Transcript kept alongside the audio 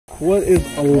What is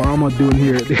a llama doing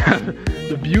here?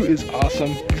 The view is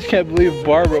awesome. I just can't believe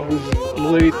Barbara, who's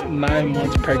literally 9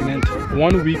 months pregnant,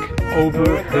 1 week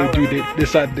over her due date,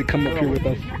 decided to come up here with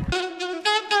us.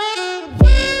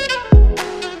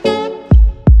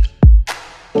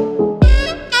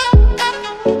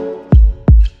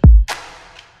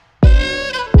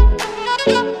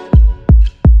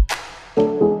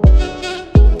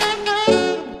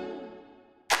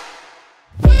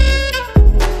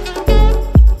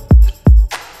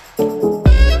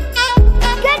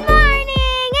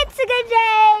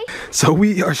 So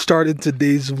we are starting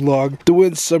today's vlog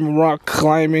doing some rock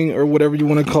climbing or whatever you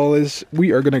want to call this. We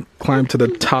are gonna climb to the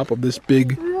top of this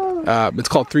big, it's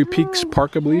called Three Peaks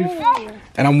Park, I believe.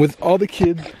 And I'm with all the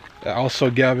kids,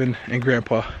 also Gavin and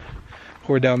Grandpa,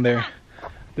 who are down there.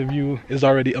 The view is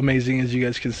already amazing, as you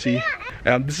guys can see.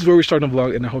 This is where we're starting the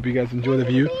vlog, and I hope you guys enjoy the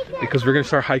view because we're gonna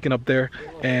start hiking up there.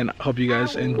 And I hope you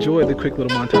guys enjoy the quick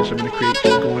little montage I'm gonna create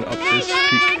going up this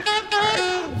peak.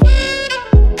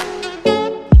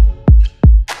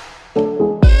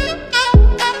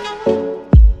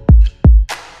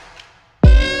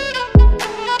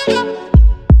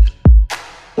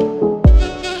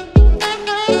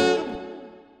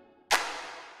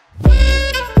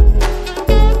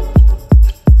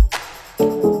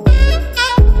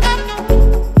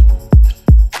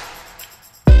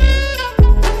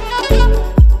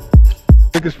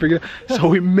 So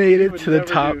we made it to the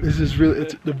top. This is really,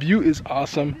 the view is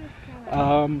awesome.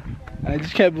 And I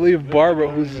just can't believe Barbara,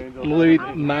 who's literally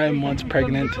 9 months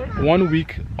pregnant, 1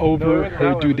 week over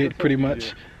her due date pretty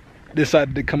much,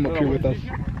 decided to come up here with us.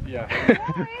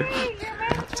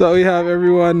 So we have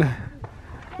everyone.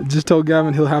 Just told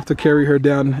Gavin he'll have to carry her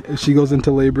down if she goes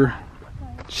into labor.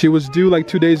 She was due like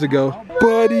 2 days ago.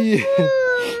 Buddy!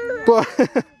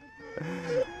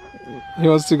 He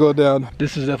wants to go down.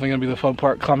 This is definitely gonna be the fun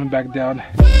part, climbing back down.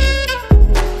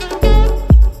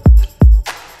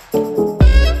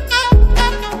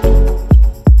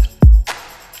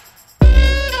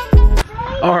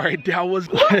 Alright, that was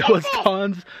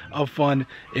tons of fun.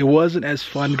 It wasn't as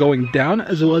fun going down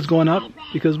as it was going up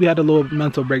because we had a little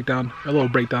mental breakdown,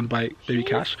 by Baby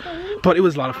Cash. But it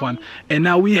was a lot of fun. And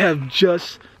now we have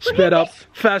just sped up,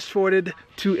 fast forwarded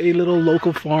to a little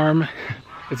local farm.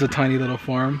 It's a tiny little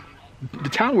farm. The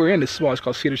town we're in is small. It's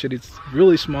called Cedar City. It's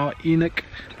really small. Enoch,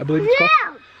 I believe it's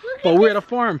called. But we're at a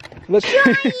farm. Look.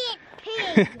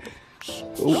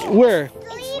 Where?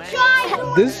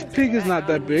 This pig is not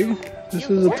that big.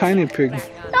 This is a tiny pig.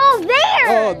 Oh,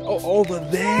 there! Over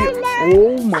there.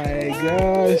 Oh my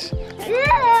gosh.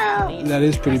 Yeah. That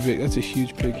is pretty big. That's a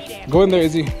huge pig. Go in there,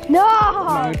 Izzy. No.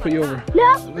 Let me put you over.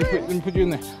 No. Let me put you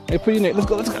in there. Let me put you in there. Let's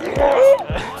go.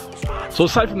 So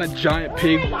aside from that giant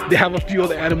pig, they have a few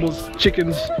other animals,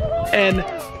 chickens, and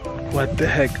what the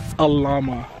heck, a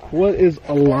llama. What is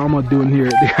a llama doing here?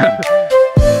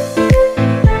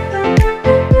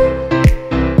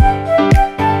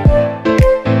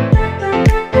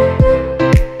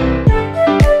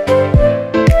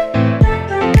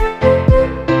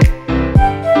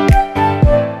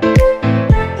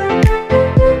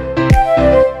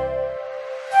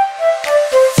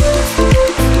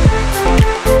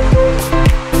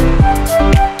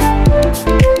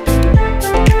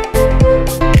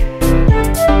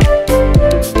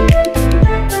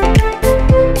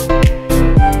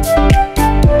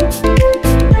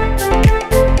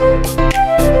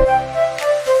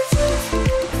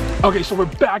 Okay, so we're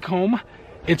back home.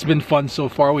 It's been fun so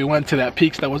far. We went to that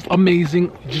Peaks. That was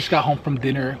amazing. We just got home from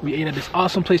dinner. We ate at this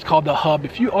awesome place called The Hub.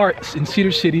 If you are in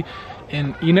Cedar City,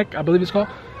 in Enoch, I believe it's called,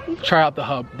 try out The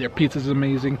Hub. Their pizza's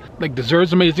amazing. Like,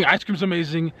 dessert's amazing. Ice cream's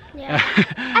amazing. Yeah.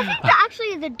 I think that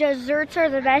actually the desserts are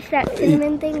the best. That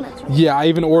cinnamon thing. That's really yeah, I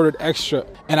even ordered extra.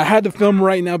 And I had to film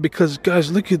right now because,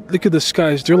 guys, look at the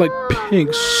skies. They're like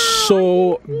pink.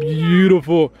 So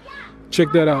beautiful.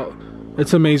 Check that out.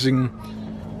 It's amazing.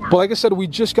 But like I said, we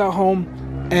just got home,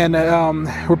 and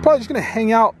we're probably just gonna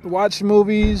hang out, watch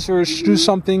movies, or do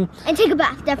something. And take a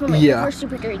bath, definitely. Yeah. We're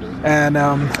super dirty. And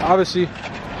obviously,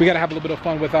 we gotta have a little bit of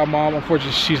fun with our mom.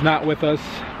 Unfortunately, she's not with us.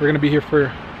 We're gonna be here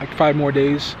for like 5 more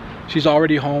days. She's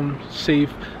already home,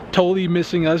 safe, totally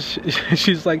missing us.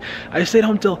 She's like, I stayed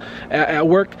home till at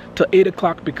work till 8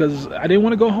 o'clock because I didn't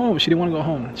want to go home. She didn't want to go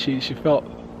home. She felt,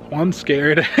 1,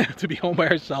 scared to be home by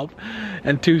herself,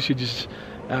 and 2, she just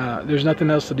there's nothing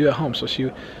else to do at home, so she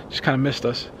just kind of missed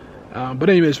us. But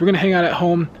anyways, we're gonna hang out at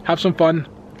home, have some fun,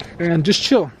 and just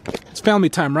chill. It's family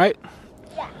time, right?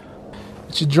 Yeah.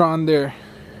 What you drawn there?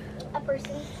 A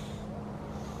person.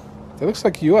 That looks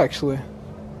like you, actually.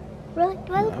 Really?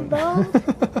 Do I look bold?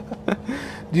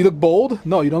 Do you look bold?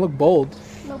 No, you don't look bold.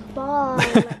 No, bald.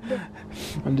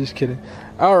 I'm just kidding.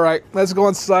 All right, let's go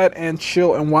inside and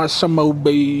chill and watch some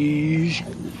movies.